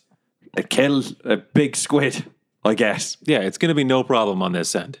guys kill a big squid, I guess. Yeah, it's going to be no problem on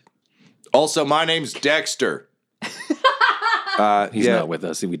this end. Also, my name's Dexter. He's not with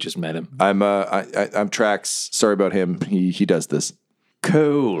us. We just met him. I'm Trax. Sorry about him. He does this.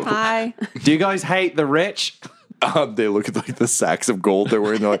 Cool. Hi. Do you guys hate the rich? They look at like the sacks of gold they're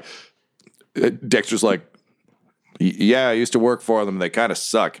wearing. They're like, Dexter's like, yeah, I used to work for them. They kind of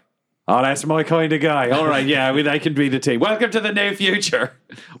suck. Oh, that's my kind of guy. All right, yeah, they can be the team. Welcome to the new future.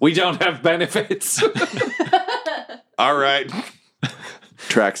 We don't have benefits. All right.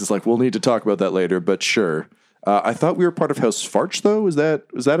 Trax is like, we'll need to talk about that later, but sure. I thought we were part of House Farch, though. Is that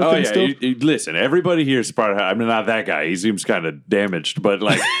a thing still? Listen, everybody here is part of. I'm not that guy. He seems kind of damaged, but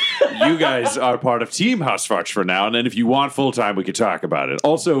like, you guys are part of Team House Farch for now. And then if you want full time, we could talk about it.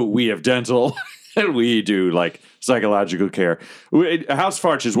 Also, we have dental, and we do like psychological care. House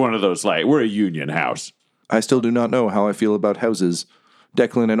Farch is one of those like we're a union house. I still do not know how I feel about houses.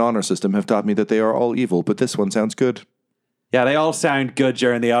 Declan and Honor System have taught me that they are all evil, but this one sounds good. Yeah, they all sound good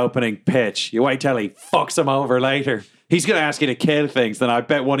during the opening pitch. You wait till he fucks them over later. He's going to ask you to kill things, then I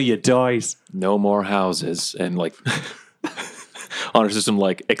bet one of you dies. No more houses. And like, Honor System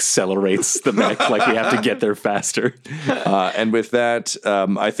like accelerates the mech. Like we have to get there faster. And with that,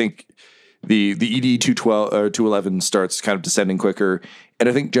 I think the ED 211 starts kind of descending quicker. And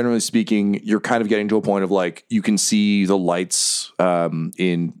I think generally speaking, you're kind of getting to a point of like, you can see the lights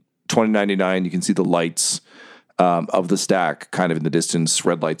in 2099. You can see the lights of the stack kind of in the distance,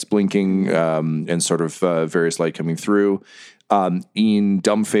 red lights blinking, and sort of various light coming through. In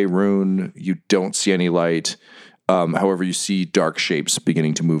Dumb Faerun, you don't see any light. However, you see dark shapes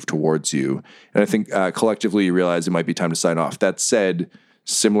beginning to move towards you. And I think collectively you realize it might be time to sign off. That said,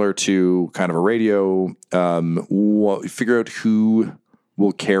 similar to kind of a radio, figure out who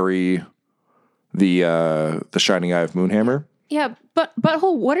will carry the Shining Eye of Moonhammer. Yeah, but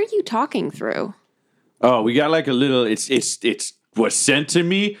Butthole, what are you talking through? Oh, we got like a little. It was sent to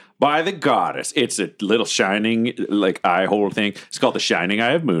me by the goddess. It's a little shining, like, eye hole thing. It's called the Shining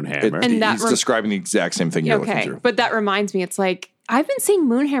Eye of Moonhammer. And that He's describing the exact same thing you're looking through. But that reminds me, it's like, I've been seeing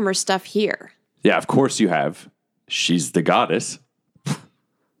Moonhammer stuff here. Yeah, of course you have. She's the goddess.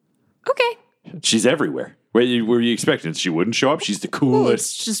 Okay. She's everywhere. Were you expecting she wouldn't show up? She's the Well,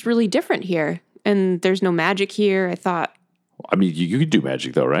 coolest. it's just really different here. And there's no magic here. I thought, I mean, you could do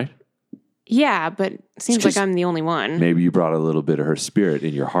magic though, right? yeah, but it seems like I'm the only one. Maybe you brought a little bit of her spirit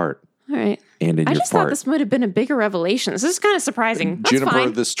in your heart All right. and in I your just thought fart. this might have been a bigger revelation. This is kind of surprising. That's Juniper,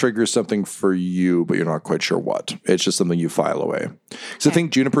 fine. this triggers something for you, but you're not quite sure what. It's just something you file away. So I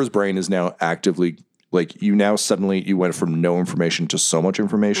think Juniper's brain is now actively, like, you went from no information to so much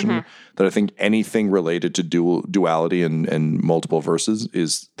information that I think anything related to duality and multiple verses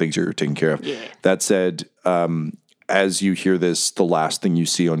is things you're taking care of. Yeah. That said, as you hear this, the last thing you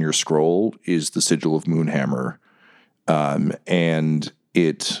see on your scroll is the sigil of Moonhammer, and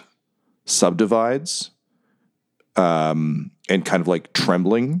it subdivides, and kind of like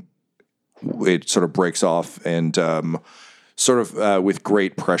trembling, it sort of breaks off, and with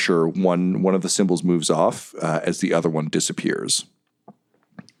great pressure, one of the symbols moves off as the other one disappears,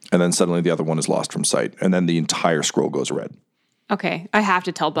 and then suddenly the other one is lost from sight, and then the entire scroll goes red. Okay. I have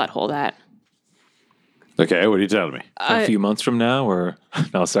to tell Butthole that. Okay, what are you telling me? A few months from now, or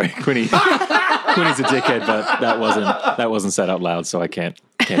no? Sorry, Quinny's a dickhead, but that wasn't said out loud, so I can't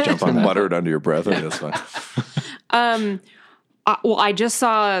jump on that. Mutter it under your breath. I think that's fine. Well, I just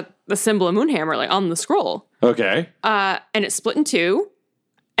saw the symbol of Moonhammer like on the scroll. Okay. And it split in two.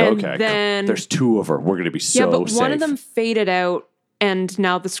 And Okay. then There's two of her. We're going to be so yeah, but safe. one of them faded out, and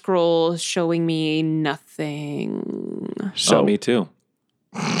now the scroll is showing me nothing. So, Me too.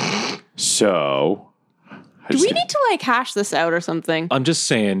 So. Do we need to like hash this out or something? I'm just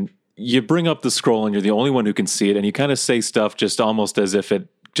saying, you bring up the scroll and you're the only one who can see it, and you kind of say stuff just almost as if it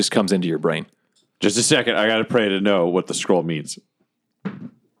just comes into your brain. Just a second. I got to pray to know what the scroll means.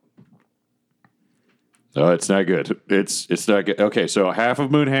 Oh, it's not good. It's not good. Okay, so half of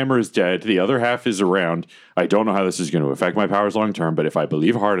Moonhammer is dead. The other half is around. I don't know how this is going to affect my powers long term, but if I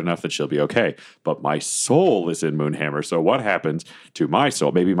believe hard enough, that she'll be okay. But my soul is in Moonhammer. So what happens to my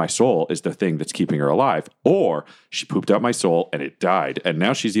soul? Maybe my soul is the thing that's keeping her alive. Or she pooped out my soul and it died. And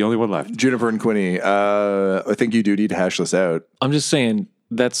now she's the only one left. Juniper and Quinny, I think you do need to hash this out. I'm just saying,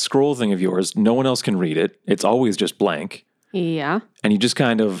 that scroll thing of yours, no one else can read it. It's always just blank. Yeah. And you just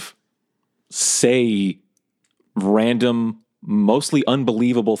kind of say random, mostly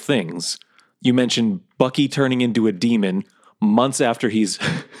unbelievable things. You mentioned Bucky turning into a demon months after he's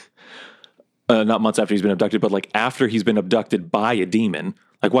not months after he's been abducted, but like after he's been abducted by a demon.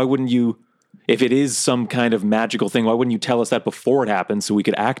 Like, why wouldn't you, if it is some kind of magical thing, why wouldn't you tell us that before it happens so we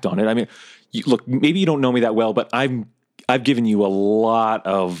could act on it? I mean, look, maybe you don't know me that well, but I've given you a lot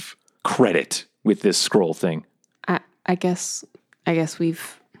of credit with this scroll thing. I guess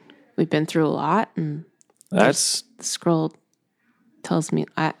we've been through a lot, and That's the scroll tells me,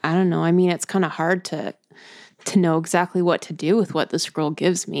 I don't know. I mean, it's kind of hard to know exactly what to do with what the scroll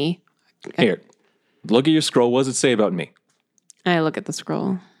gives me. Here, look at your scroll. What does it say about me? I look at the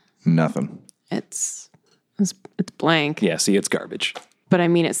scroll. Nothing. It's blank. Yeah, see, it's garbage. But I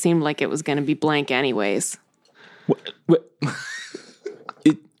mean, it seemed like it was going to be blank anyways.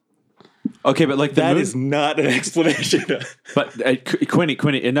 Okay, but like That is not an explanation. But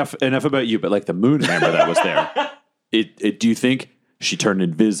Quinny, enough about you. But like the Moonhammer that was there, do you think she turned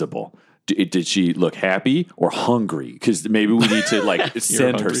invisible? Did she look happy or hungry? Because maybe we need to like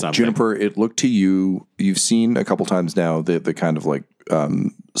send her something. Juniper, it looked to you, you've seen a couple times now the kind of like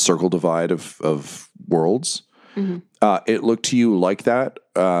circle divide of worlds. Mm-hmm. It looked to you like that,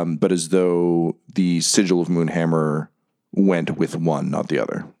 but as though the sigil of Moonhammer went with one, not the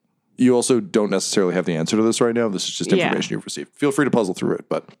other. You also don't necessarily have the answer to this right now. This is just information you've received. Feel free to puzzle through it,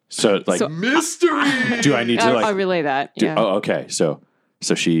 but mystery. Do I need to I'll relay that. Yeah. Oh, okay. So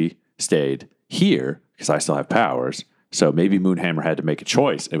she stayed here because I still have powers. So maybe Moonhammer had to make a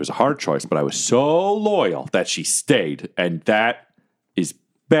choice. It was a hard choice, but I was so loyal that she stayed, and that is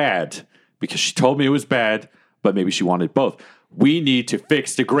bad because she told me it was bad, but maybe she wanted both. We need to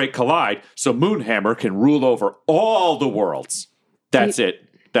fix the Great Collide so Moonhammer can rule over all the worlds. That's it.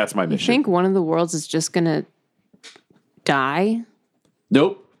 That's my mission. You think one of the worlds is just going to die?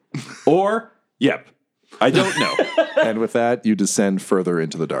 Nope. Or, yep. I don't know. and with that, you descend further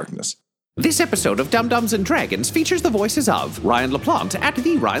into the darkness. This episode of Dum Dums and Dragons features the voices of Ryan LaPlante at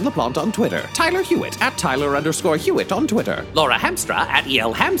the Ryan LaPlante on Twitter, Tyler Hewitt at Tyler_Hewitt on Twitter, Laura Hamstra at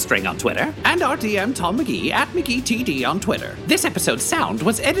EL Hamstring on Twitter, and our DM Tom McGee at McGeeTD on Twitter. This episode's sound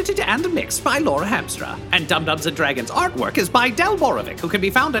was edited and mixed by Laura Hamstra, and Dum Dums and Dragons artwork is by Del Borovic, who can be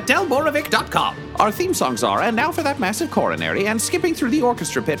found at delborovic.com. Our theme songs are And Now for That Massive Coronary and Skipping Through the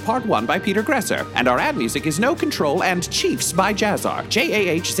Orchestra Pit Part 1 by Peter Gresser, and our ad music is No Control and Chiefs by Jazzar,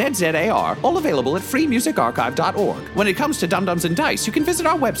 JAHZZAR, all available at freemusicarchive.org. When it comes to Dum Dums and Dice, you can visit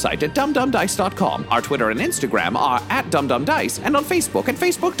our website at dumdumdice.com. Our Twitter and Instagram are at dumdumdice, and on Facebook at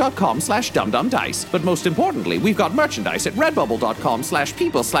facebook.com/dumdumdice. But most importantly, we've got merchandise at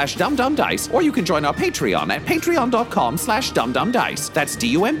redbubble.com/people/dumdumdice, or you can join our Patreon at patreon.com/dumdumdice. That's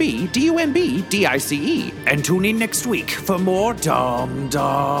DUMBDICE. And tune in next week for more Dum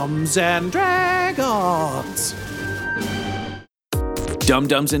Dums and Dragons. Dum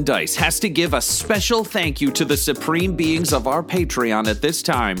Dums and Dice has to give a special thank you to the supreme beings of our Patreon at this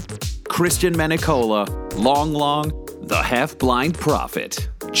time. Christian Menicola, Long, the Half-Blind Prophet,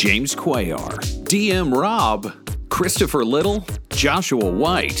 James Cuellar, DM Rob, Christopher Little, Joshua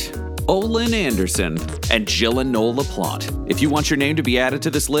White, Olin Anderson, and Jill and Noel LaPlante. If you want your name to be added to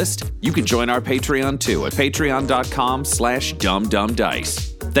this list, you can join our Patreon too at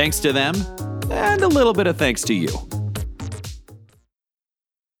patreon.com/dumdumdice. Thanks to them, and a little bit of thanks to you.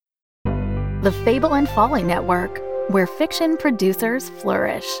 The Fable and Folly Network, where fiction producers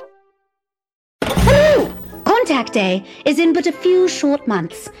flourish. Hello! Contact Day is in but a few short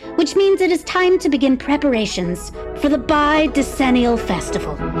months, which means it is time to begin preparations for the Bidecennial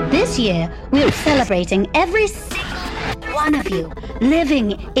Festival. This year, we are celebrating every single one of you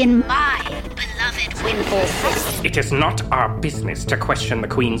living in my beloved Windfall City. It is not our business to question the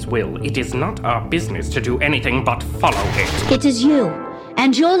Queen's will. It is not our business to do anything but follow it. It is you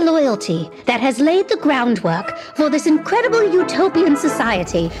and your loyalty that has laid the groundwork for this incredible utopian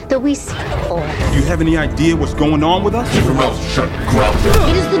society that we seek for. Do you have any idea what's going on with us? Keep your mouth shut,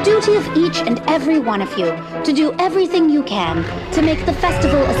 It is the duty of each and every one of you to do everything you can to make the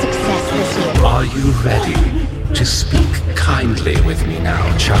festival a success this year. Are you ready to speak kindly with me now,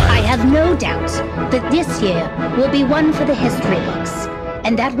 child? I have no doubt that this year will be one for the history books,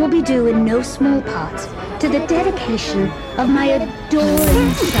 and that will be due in no small part to the dedication of my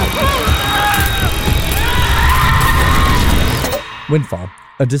adoring subjects. Windfall,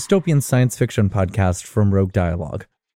 a dystopian science fiction podcast from Rogue Dialogue.